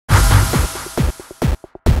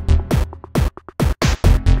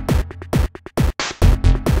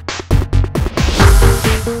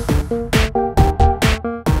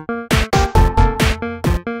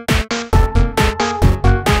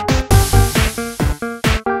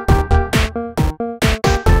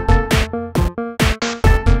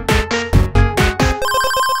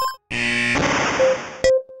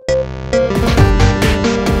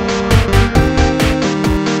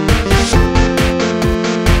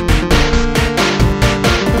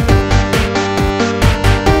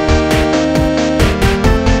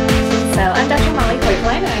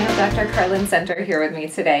Carlin Senter here with me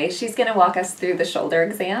today. She's going to walk us through the shoulder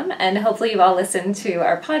exam, and hopefully you've all listened to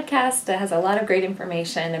our podcast that has a lot of great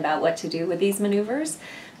information about what to do with these maneuvers,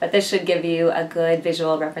 but this should give you a good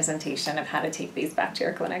visual representation of how to take these back to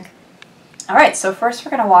your clinic. All right, so first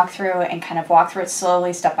we're going to walk through it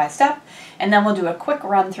slowly, step by step, and then we'll do a quick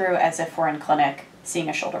run through as if we're in clinic seeing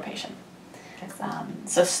a shoulder patient.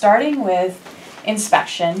 So starting with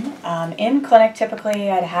inspection. In clinic, typically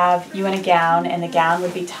I'd have you in a gown, and the gown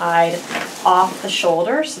would be tied off the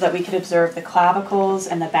shoulder so that we could observe the clavicles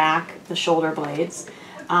and the back, the shoulder blades.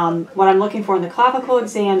 What I'm looking for in the clavicle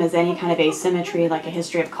exam is any kind of asymmetry, like a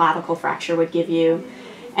history of clavicle fracture would give you.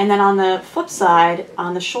 And then on the flip side,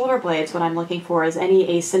 on the shoulder blades, what I'm looking for is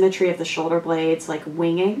any asymmetry of the shoulder blades, like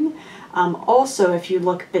winging. Also, if you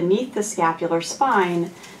look beneath the scapular spine,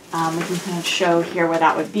 we can kind of show here where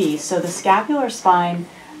that would be. So the scapular spine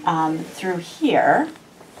through here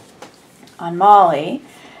on Molly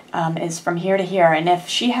is from here to here. And if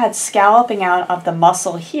she had scalloping out of the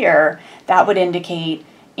muscle here, that would indicate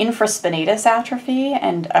infraspinatus atrophy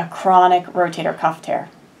and a chronic rotator cuff tear.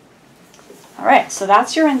 All right, so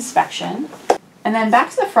that's your inspection. And then back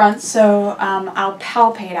to the front, so I'll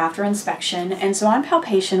palpate after inspection. And so on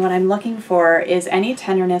palpation, what I'm looking for is any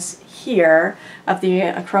tenderness here of the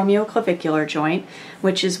acromioclavicular joint,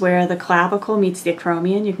 which is where the clavicle meets the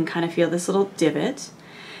acromion. You can kind of feel this little divot.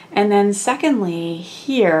 And then secondly,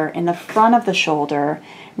 here in the front of the shoulder,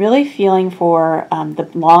 really feeling for the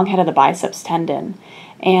long head of the biceps tendon.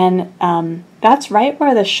 And that's right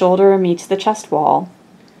where the shoulder meets the chest wall.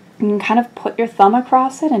 You can kind of put your thumb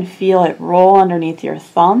across it and feel it roll underneath your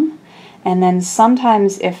thumb. And then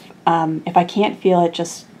sometimes if I can't feel it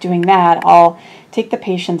just doing that, I'll take the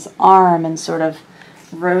patient's arm and sort of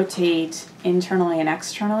rotate internally and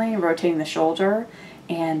externally, rotating the shoulder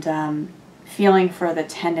and feeling for the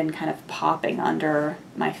tendon kind of popping under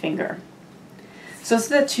my finger. So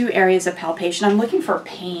those are the two areas of palpation. I'm looking for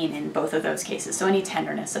pain in both of those cases, so any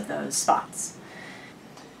tenderness of those spots.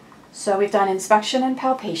 So we've done inspection and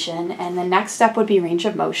palpation, and the next step would be range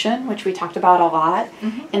of motion, which we talked about a lot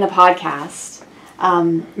in the podcast.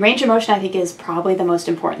 Range of motion, I think, is probably the most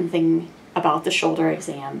important thing about the shoulder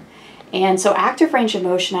exam. And so active range of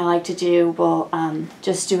motion I like to do, we'll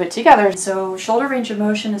just do it together. So shoulder range of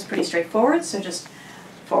motion is pretty straightforward, so just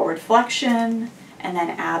forward flexion, and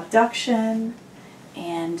then abduction,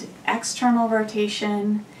 and external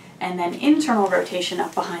rotation, and then internal rotation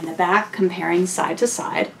up behind the back, comparing side to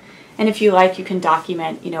side. And if you like, you can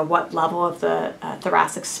document, what level of the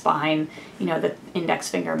thoracic spine, the index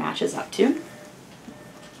finger matches up to.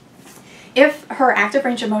 If her active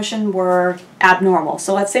range of motion were abnormal,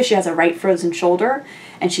 so let's say she has a right frozen shoulder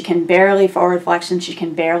and she can barely forward flexion, she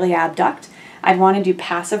can barely abduct, I'd want to do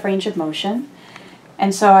passive range of motion.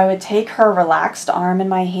 And so I would take her relaxed arm in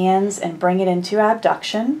my hands and bring it into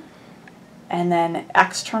abduction, and then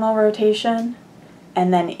external rotation,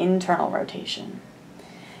 and then internal rotation.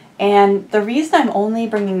 And the reason I'm only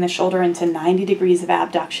bringing the shoulder into 90 degrees of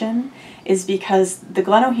abduction is because the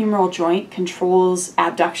glenohumeral joint controls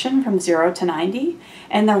abduction from 0 to 90,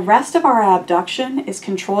 and the rest of our abduction is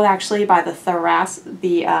controlled actually by the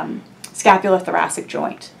scapulothoracic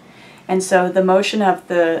joint. And so the motion of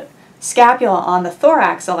the scapula on the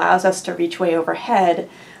thorax allows us to reach way overhead,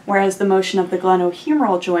 whereas the motion of the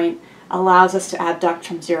glenohumeral joint allows us to abduct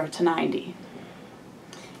from 0 to 90.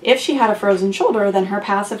 If she had a frozen shoulder, then her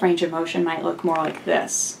passive range of motion might look more like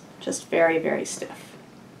this, just very, very stiff.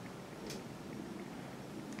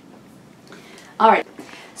 All right,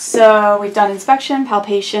 so we've done inspection,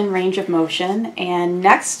 palpation, range of motion, and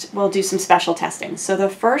next we'll do some special testing. So the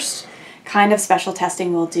first kind of special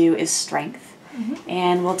testing we'll do is strength,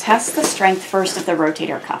 and we'll test the strength first of the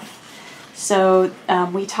rotator cuff. So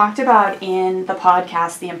we talked about in the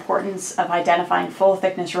podcast the importance of identifying full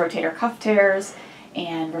thickness rotator cuff tears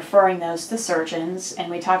and referring those to surgeons, and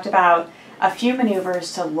we talked about a few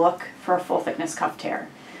maneuvers to look for a full thickness cuff tear.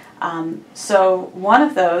 So one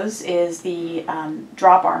of those is the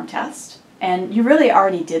drop arm test, and you really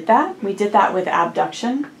already did that. We did that with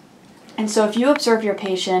abduction. And so if you observe your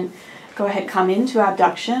patient, go ahead, come into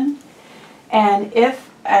abduction, and if,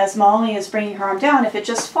 as Molly is bringing her arm down, if it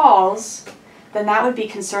just falls, then that would be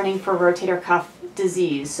concerning for rotator cuff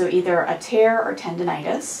disease, so either a tear or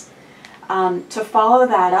tendinitis. To follow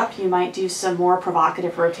that up, you might do some more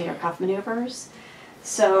provocative rotator cuff maneuvers.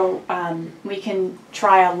 So we can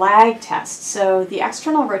try a lag test. So the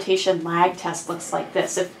external rotation lag test looks like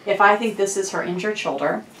this. If I think this is her injured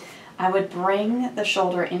shoulder, I would bring the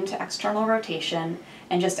shoulder into external rotation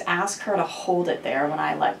and just ask her to hold it there when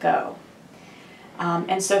I let go.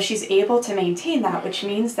 And so she's able to maintain that, which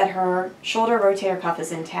means that her shoulder rotator cuff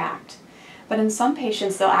is intact. but in some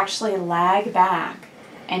patients they'll actually lag back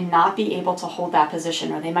and not be able to hold that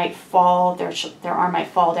position, or they might fall, their arm might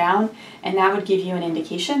fall down, and that would give you an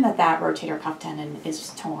indication that that rotator cuff tendon is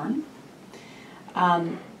torn.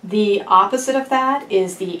 The opposite of that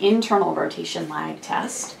is the internal rotation lag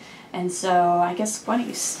test. And so I guess, why don't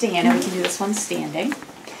you stand, and we can do this one standing.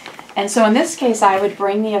 And so in this case, I would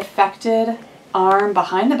bring the affected arm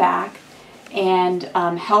behind the back and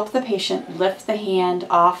help the patient lift the hand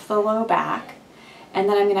off the low back. And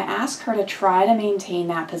then I'm going to ask her to try to maintain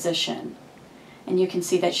that position. And you can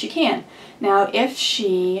see that she can. Now, if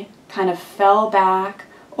she kind of fell back,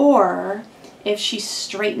 or if she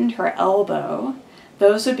straightened her elbow,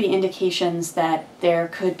 those would be indications that there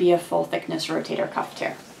could be a full thickness rotator cuff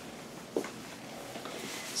tear.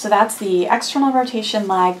 So that's the external rotation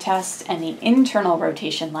lag test and the internal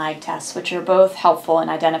rotation lag test, which are both helpful in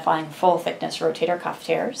identifying full thickness rotator cuff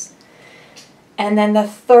tears. And then the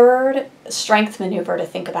third strength maneuver to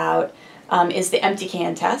think about is the empty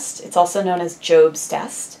can test. It's also known as JOBE'S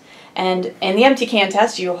test. And in the empty can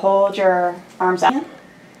test, you hold your arms out.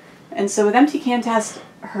 And so with empty can test,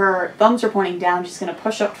 her thumbs are pointing down. She's going to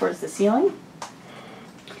push up towards the ceiling.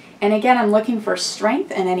 And again, I'm looking for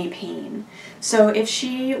strength and any pain. So if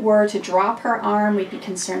she were to drop her arm, we'd be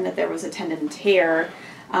concerned that there was a tendon tear,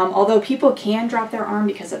 although people can drop their arm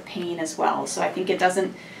because of pain as well. So I think it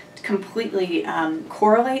doesn't completely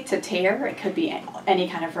correlate to tear. It could be any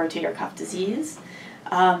kind of rotator cuff disease.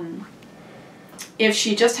 If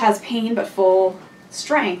she just has pain but full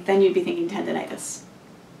strength, then you'd be thinking tendinitis.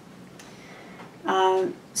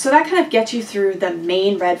 So that kind of gets you through the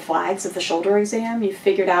main red flags of the shoulder exam. You've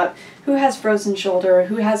figured out who has frozen shoulder,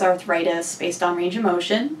 who has arthritis based on range of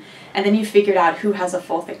motion, and then you figured out who has a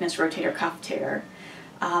full thickness rotator cuff tear.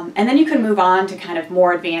 And then you can move on to kind of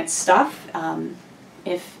more advanced stuff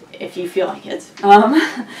if you feel like it.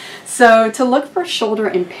 So to look for shoulder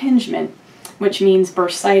impingement, which means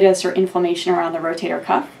bursitis or inflammation around the rotator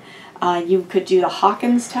cuff, you could do the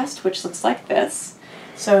Hawkins test, which looks like this.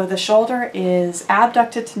 So the shoulder is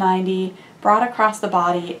abducted to 90, brought across the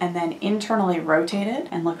body, and then internally rotated,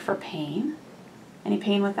 and look for pain. Any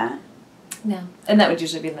pain with that? No. And that would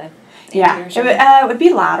usually be the yeah, it would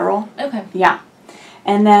be lateral. Okay. Yeah.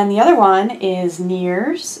 And then the other one is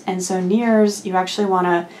nears. And so nears, you actually want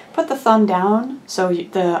to put the thumb down so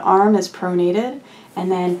the arm is pronated,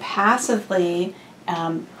 and then passively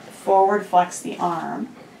forward flex the arm.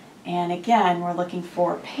 And again, we're looking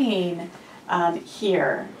for pain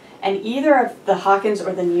here. And either of the Hawkins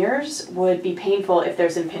or the nears would be painful if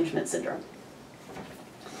there's impingement syndrome.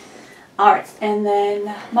 All right, and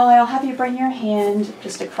then Molly, I'll have you bring your hand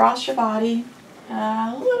just across your body,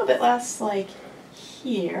 a little bit less like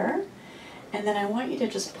here, and then I want you to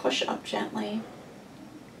just push up gently,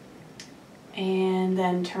 and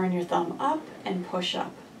then turn your thumb up and push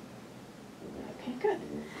up. Okay, good.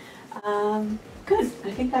 Good.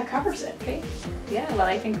 I think that covers it. Okay. Yeah, well,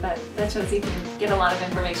 I think that shows you can get a lot of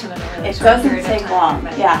information in a really short period of time. It doesn't take long.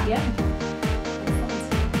 Yeah. Yeah.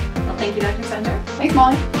 Well, thank you, Dr. Senter. Thanks,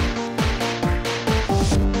 Molly.